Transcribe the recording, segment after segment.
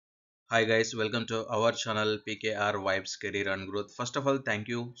Hi guys, welcome to our channel PKR Vibes Career and Growth. First of all, thank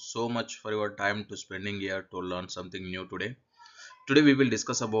you so much for your time to spending here to learn something new today. Today we will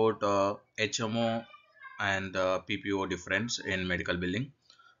discuss about HMO and PPO difference in medical billing.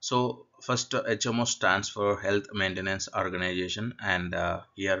 So first HMO stands for Health Maintenance Organization and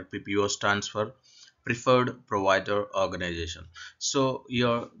here PPO stands for Preferred Provider Organization. So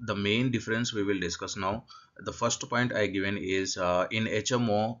here the main difference we will discuss now. The first point I given is in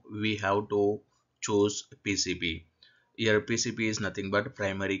HMO we have to choose PCP. Here PCP is nothing but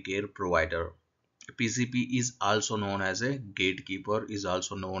primary care provider. PCP is also known as a gatekeeper, is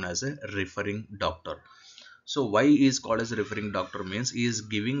also known as a referring doctor. So why he is called as a referring doctor means he is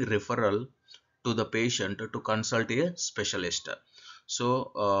giving referral to the patient to consult a specialist.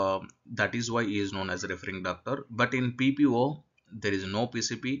 So that is why he is known as a referring doctor. But in PPO there is no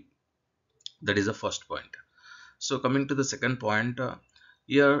PCP. That is the first point. So coming to the second point,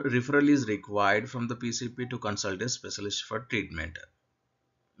 here referral is required from the PCP to consult a specialist for treatment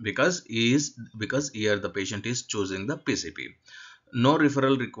because here the patient is choosing the PCP. No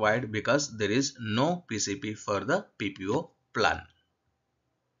referral required because there is no PCP for the PPO plan.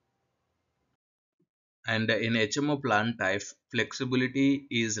 And in HMO plan type, flexibility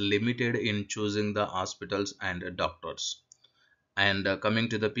is limited in choosing the hospitals and doctors. And coming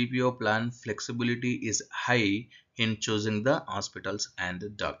to the PPO plan, flexibility is high in choosing the hospitals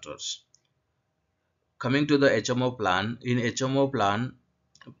and doctors. Coming to the HMO plan, in HMO plan,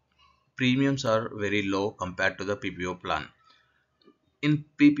 premiums are very low compared to the PPO plan. In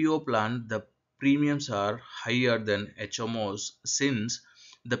PPO plan, the premiums are higher than HMOs since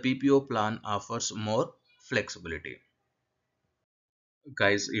the PPO plan offers more flexibility.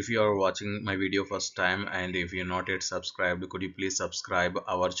 Guys, if you are watching my video first time and if you're not yet subscribed, could you please subscribe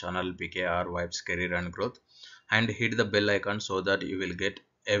our channel PKR Vibes Career and Growth and hit the bell icon so that you will get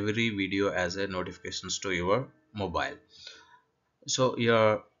every video as a notifications to your mobile. So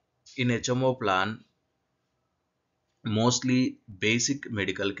here in HMO plan, mostly basic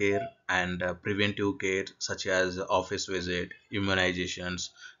medical care and preventive care such as office visit, immunizations,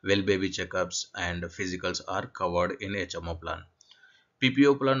 well baby checkups and physicals are covered in HMO plan.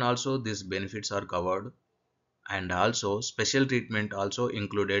 PPO plan also these benefits are covered and also special treatment also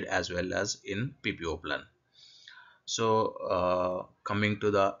included as well as in PPO plan. So coming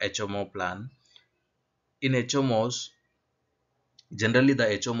to the HMO plan, in HMOs generally the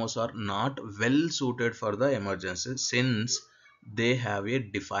HMOs are not well suited for the emergency since they have a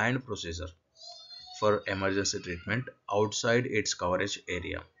defined procedure for emergency treatment outside its coverage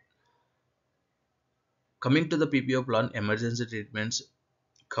area. Coming to the PPO plan, emergency treatments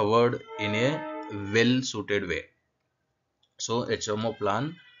covered in a well suited way. So HMO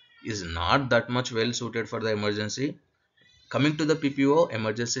plan is not that much well suited for the emergency. Coming to the PPO,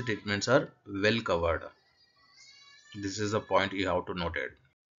 emergency treatments are well covered. This is a point you have to note it.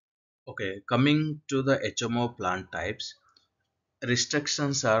 Okay, coming to the HMO plan types,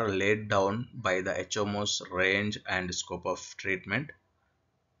 restrictions are laid down by the HMO's range and scope of treatment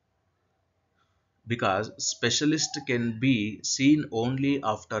because specialist can be seen only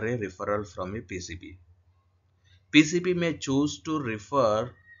after a referral from a PCP. PCP may choose to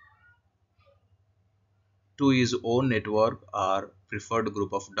refer to his own network or preferred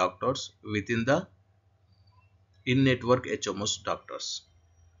group of doctors within the in-network HMO's doctors.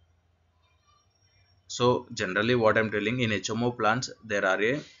 So generally what I'm telling in HMO plans there are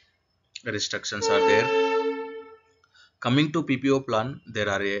a restrictions are there. Coming to PPO plan there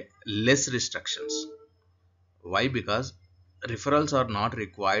are a less restrictions. Why? Because referrals are not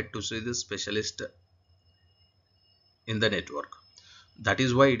required to see the specialist in the network. That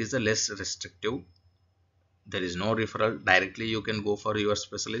is why it is a less restrictive. There is no referral, directly you can go for your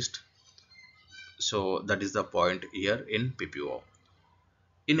specialist. So that is the point here in PPO.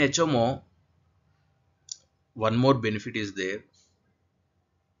 In HMO, one more benefit is there.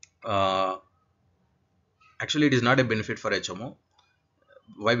 Uh, Actually, it is not a benefit for HMO.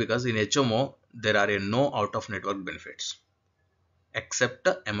 Why? Because in HMO, there are a no out of network benefits except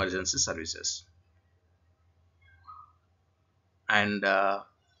emergency services. And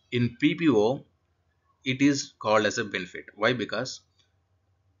in PPO, it is called as a benefit. Why? Because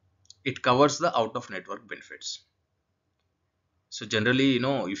it covers the out of network benefits. So generally,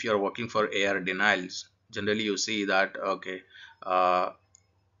 if you are working for AR denials, generally you see that okay, uh,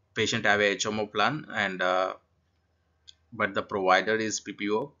 patient have a HMO plan and but the provider is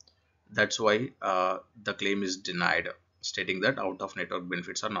PPO. That's why the claim is denied, stating that out of network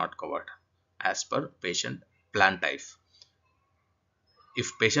benefits are not covered as per patient plan type.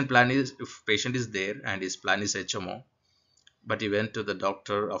 If patient is there and his plan is HMO, but he went to the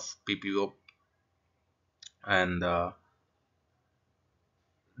doctor of PPO, and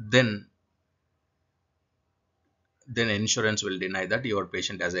then insurance will deny that your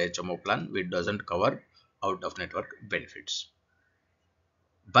patient has a HMO plan which doesn't cover out of network benefits.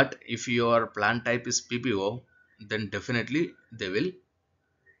 But if your plan type is PPO, then definitely they will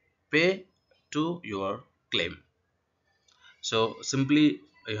pay to your claim. So simply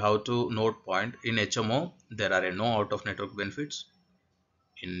you have to note point, in HMO there are no out of network benefits.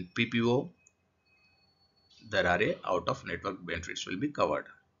 In PPO there are a out of network benefits will be covered.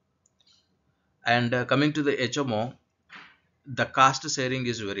 And coming to the HMO, the cost sharing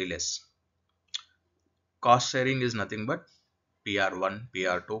is very less. Cost sharing is nothing but PR1,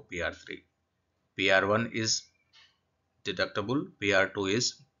 PR2, PR3. PR1 is deductible, PR2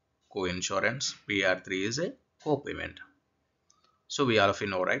 is co-insurance, PR3 is a co-payment. So we all of you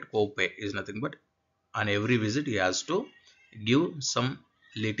know, right? Co-pay is nothing but on every visit he has to give some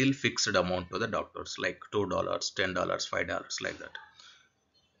little fixed amount to the doctors, like $2, $10, $5, like that.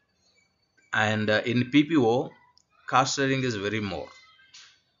 And in PPO, cost sharing is very more.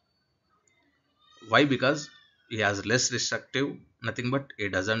 Why? Because he has less restrictive, nothing but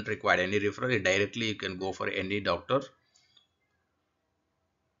it doesn't require any referral. It directly you can go for any doctor,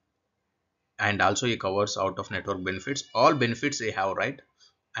 and also he covers out of network benefits. All benefits they have, right?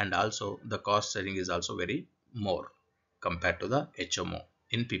 And also the cost sharing is also very more compared to the HMO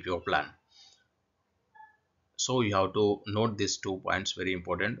in PPO plan. So you have to note these 2 points, very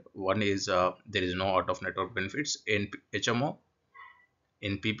important. One is there is no out of network benefits in HMO.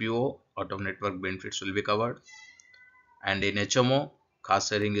 In PPO, out of network benefits will be covered, and in HMO cost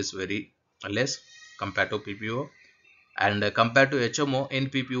sharing is very less compared to PPO, and compared to HMO, in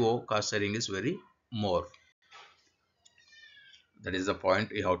PPO cost sharing is very more. That is the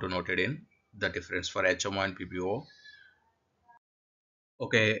point you have to note it in the difference for HMO and PPO.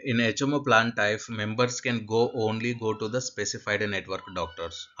 Okay, in HMO plan type, members can only go to the specified network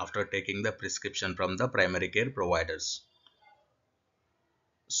doctors after taking the prescription from the primary care providers.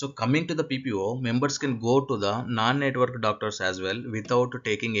 So coming to the PPO, members can go to the non-network doctors as well without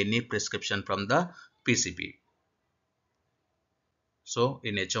taking any prescription from the PCP. So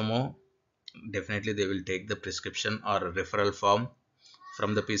in HMO, definitely they will take the prescription or referral form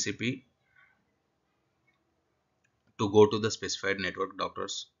from the PCP to go to the specified network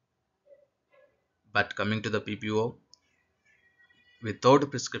doctors. But coming to the PPO,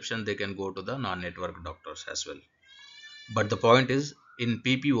 without prescription they can go to the non-network doctors as well. But the point is, in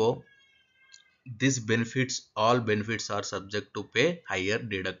PPO, these benefits, all benefits are subject to pay higher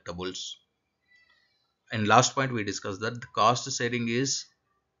deductibles. And last point we discussed that the cost sharing is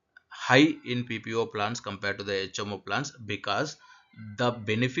high in PPO plans compared to the HMO plans, because the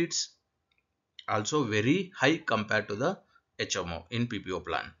benefits also very high compared to the HMO in PPO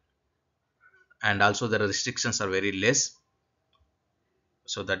plan, and also the restrictions are very less.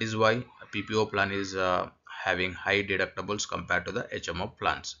 So that is why PPO plan is having high deductibles compared to the HMO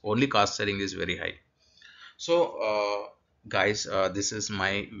plans. Only cost sharing is very high. So guys, this is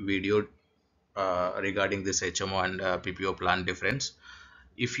my video regarding this HMO and PPO plan difference.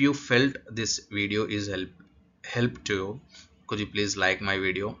 If you felt this video is help to you, could you please like my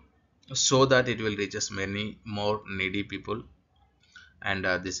video so that it will reach us many more needy people, and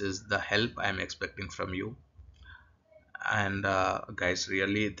this is the help I am expecting from you. And guys,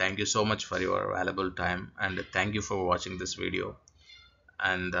 really thank you so much for your valuable time, and thank you for watching this video,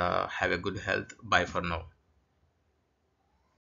 and have a good health. Bye for now.